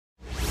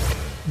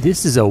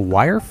This is a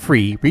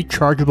wire-free,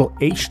 rechargeable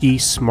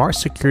HD smart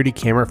security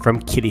camera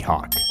from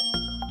Kittyhok.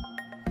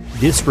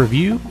 This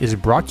review is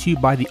brought to you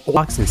by the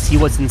box and see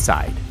what's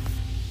inside.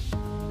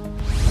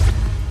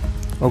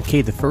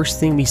 Okay, the first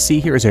thing we see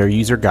here is our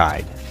user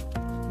guide.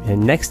 And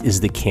next is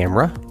the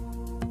camera.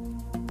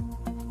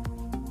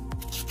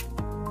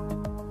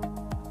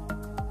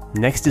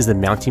 Next is the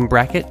mounting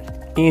bracket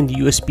and the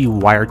USB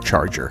wire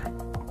charger.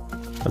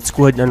 Let's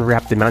go ahead and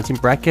unwrap the mounting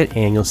bracket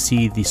and you'll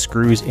see the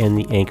screws and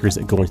the anchors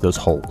that go into those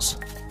holes.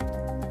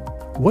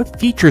 What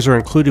features are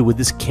included with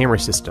this camera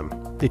system?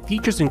 The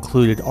features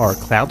included are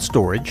cloud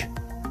storage,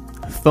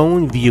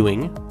 phone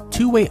viewing,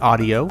 two-way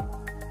audio,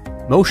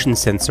 motion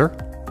sensor,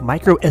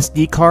 micro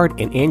SD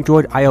card and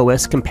Android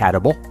iOS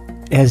compatible.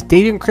 It has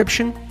data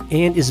encryption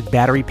and is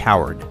battery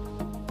powered.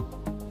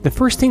 The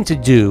first thing to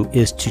do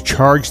is to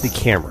charge the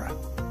camera.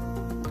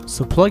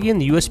 So plug in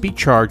the USB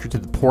charger to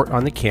the port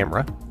on the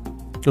camera.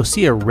 You'll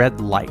see a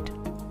red light.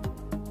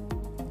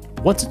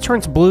 Once it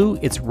turns blue,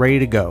 it's ready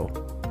to go.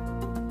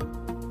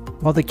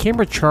 While the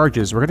camera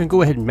charges, we're going to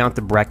go ahead and mount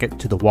the bracket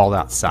to the wall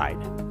outside.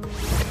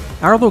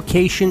 Our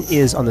location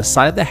is on the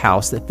side of the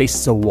house that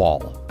faces a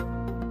wall.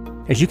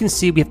 As you can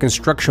see, we have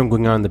construction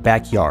going on in the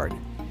backyard.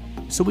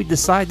 So we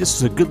decided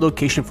this was a good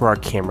location for our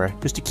camera,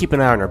 just to keep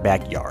an eye on our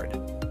backyard.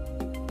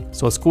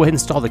 So let's go ahead and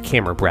install the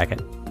camera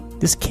bracket.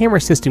 This camera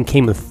system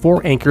came with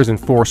 4 anchors and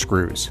 4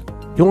 screws.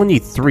 You only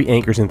need 3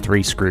 anchors and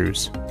 3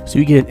 screws, so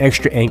you get an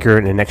extra anchor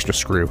and an extra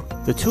screw.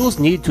 The tools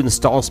needed to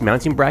install this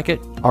mounting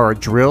bracket are a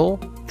drill,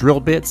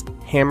 drill bits,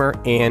 hammer,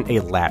 and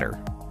a ladder.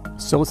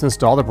 So let's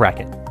install the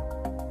bracket.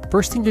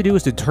 First thing to do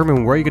is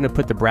determine where you're going to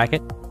put the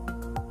bracket.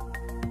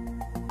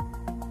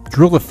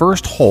 Drill the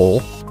first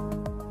hole,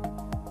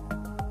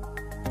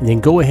 and then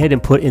go ahead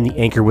and put in the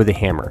anchor with a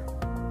hammer.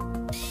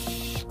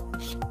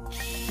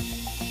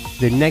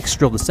 Then next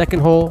drill the second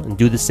hole and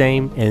do the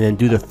same, and then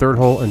do the third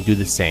hole and do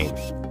the same.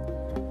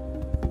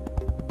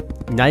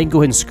 Now you can go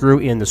ahead and screw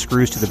in the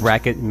screws to the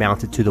bracket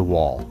mounted to the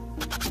wall.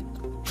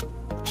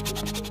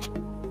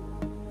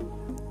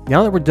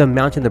 Now that we're done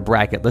mounting the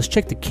bracket, let's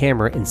check the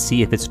camera and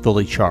see if it's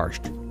fully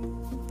charged.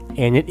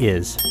 And it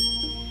is.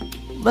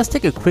 Let's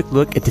take a quick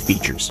look at the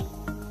features.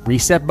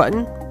 Reset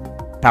button,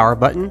 power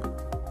button,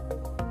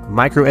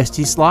 micro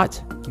SD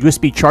slot,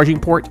 USB charging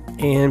port,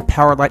 and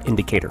power light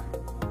indicator.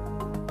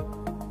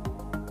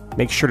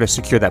 Make sure to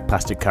secure that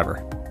plastic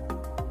cover.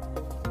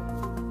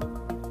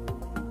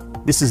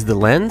 This is the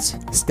lens,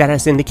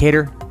 status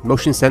indicator,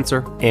 motion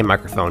sensor, and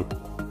microphone.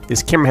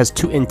 This camera has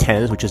 2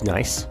 antennas, which is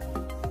nice.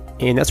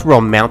 And that's where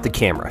I'll mount the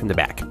camera in the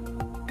back.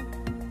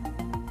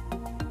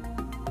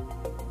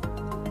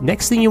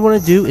 Next thing you want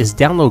to do is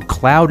download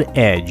Cloud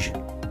Edge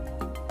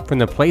from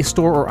the Play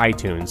Store or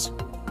iTunes.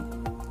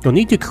 You'll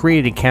need to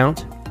create an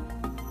account.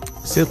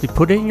 Simply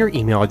put in your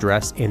email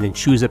address and then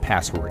choose a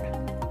password.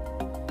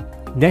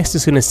 Next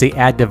is going to say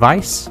Add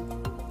Device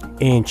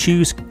and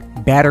choose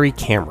Battery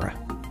Camera.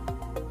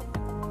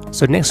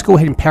 So next, go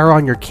ahead and power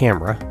on your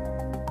camera.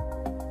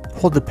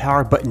 Hold the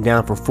power button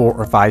down for 4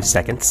 or 5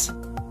 seconds.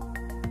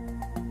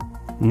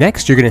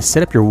 Next, you're going to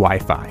set up your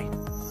Wi-Fi.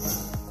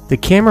 The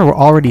camera will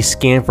already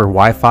scan for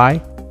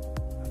Wi-Fi.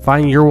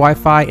 Find your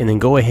Wi-Fi and then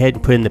go ahead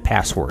and put in the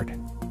password.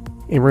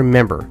 And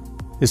remember,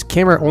 this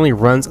camera only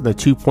runs on the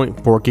 2.4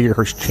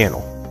 GHz channel.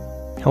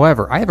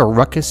 However, I have a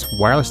Ruckus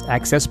wireless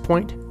access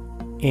point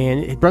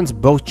and it runs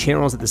both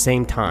channels at the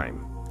same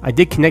time. I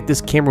did connect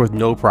this camera with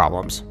no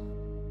problems.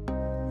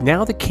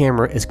 Now the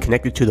camera is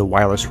connected to the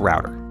wireless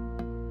router.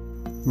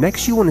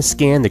 Next you want to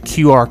scan the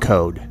QR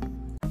code.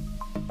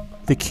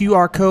 The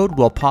QR code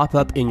will pop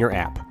up in your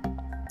app.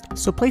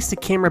 So place the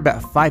camera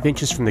about 5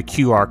 inches from the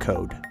QR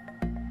code.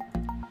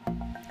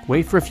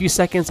 Wait for a few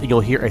seconds and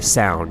you'll hear a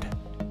sound.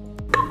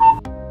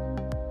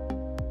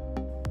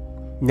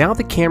 Now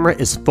the camera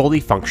is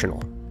fully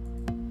functional.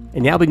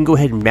 And now we can go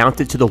ahead and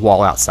mount it to the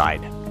wall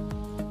outside.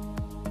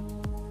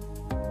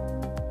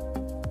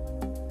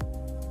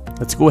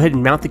 Let's go ahead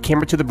and mount the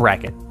camera to the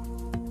bracket.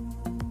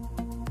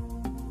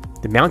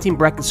 The mounting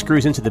bracket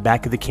screws into the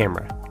back of the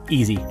camera.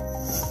 Easy.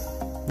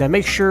 Now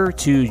make sure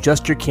to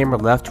adjust your camera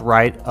left,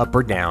 right, up,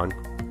 or down.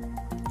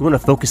 You want to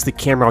focus the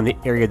camera on the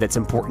area that's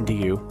important to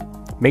you.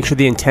 Make sure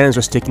the antennas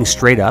are sticking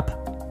straight up.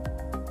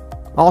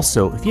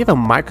 Also, if you have a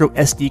micro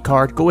SD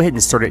card, go ahead and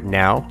insert it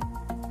now.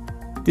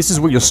 This is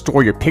where you'll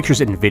store your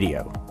pictures and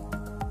video.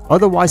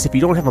 Otherwise, if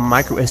you don't have a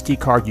micro SD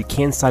card, you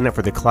can sign up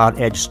for the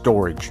Cloud Edge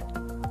storage.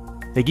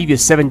 They give you a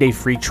 7-day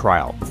free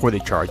trial before they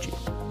charge you.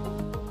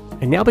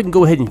 And now we can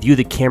go ahead and view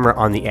the camera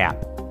on the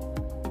app.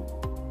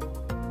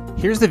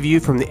 Here's the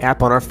view from the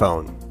app on our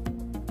phone.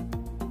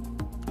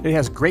 It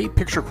has great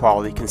picture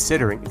quality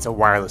considering it's a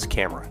wireless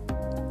camera.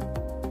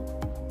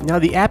 Now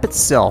the app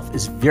itself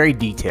is very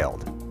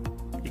detailed.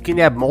 You can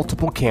add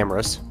multiple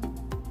cameras.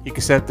 You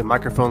can set up the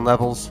microphone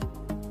levels.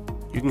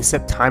 You can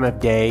set time of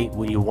day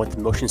when you want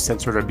the motion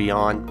sensor to be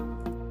on.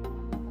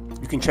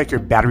 You can check your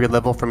battery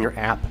level from your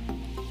app.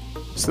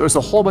 So there's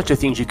a whole bunch of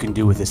things you can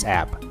do with this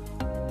app.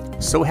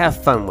 So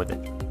have fun with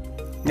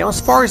it. Now as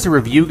far as the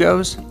review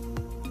goes,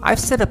 I've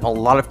set up a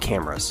lot of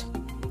cameras.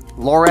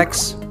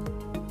 Lorex,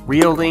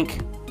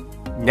 Reolink,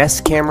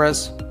 Nest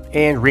cameras,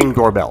 and Ring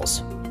doorbells.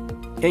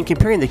 And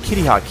comparing the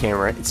Kittyhok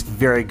camera, it's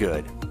very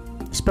good,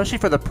 especially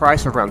for the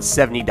price of around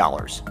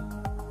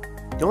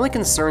 $70. The only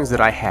concerns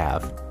that I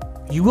have,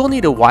 you will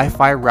need a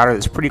Wi-Fi router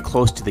that's pretty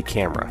close to the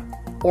camera,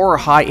 or a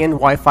high-end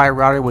Wi-Fi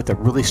router with a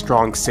really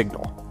strong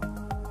signal.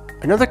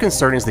 Another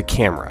concern is the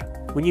camera.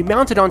 When you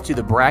mount it onto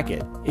the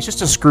bracket, it's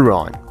just a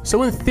screw-on,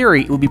 so in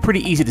theory it would be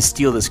pretty easy to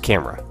steal this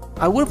camera.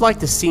 I would have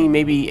liked to see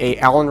maybe a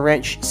Allen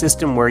wrench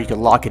system where you could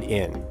lock it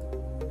in.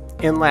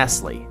 And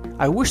lastly,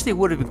 I wish they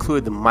would have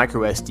included the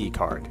micro SD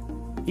card.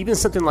 Even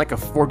something like a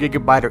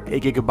 4GB or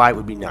 8GB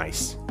would be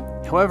nice.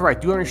 However, I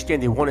do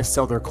understand they want to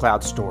sell their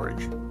cloud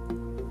storage.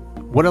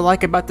 What I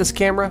like about this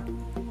camera?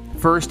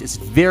 First, it's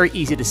very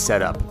easy to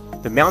set up.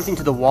 The mounting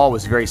to the wall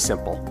was very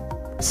simple.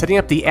 Setting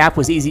up the app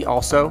was easy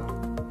also,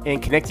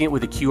 and connecting it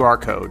with a QR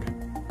code.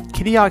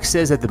 Kittyhok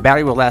says that the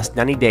battery will last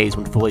 90 days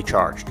when fully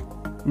charged.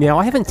 Now,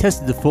 I haven't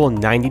tested the full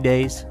 90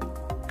 days,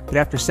 but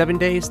after 7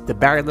 days, the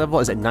battery level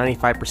is at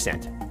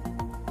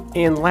 95%.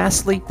 And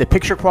lastly, the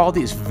picture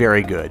quality is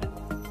very good.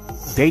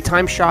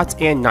 Daytime shots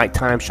and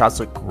nighttime shots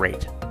look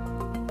great.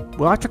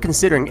 Well, after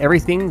considering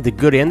everything, the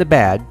good and the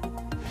bad,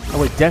 I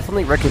would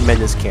definitely recommend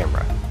this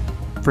camera.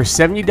 For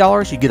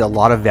 $70, you get a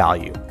lot of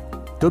value.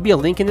 There'll be a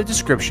link in the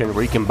description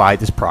where you can buy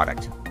this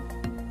product.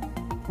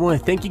 I want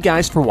to thank you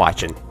guys for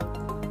watching.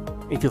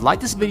 If you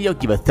like this video,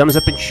 give a thumbs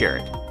up and share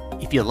it.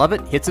 If you love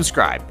it, hit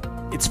subscribe.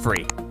 It's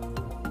free.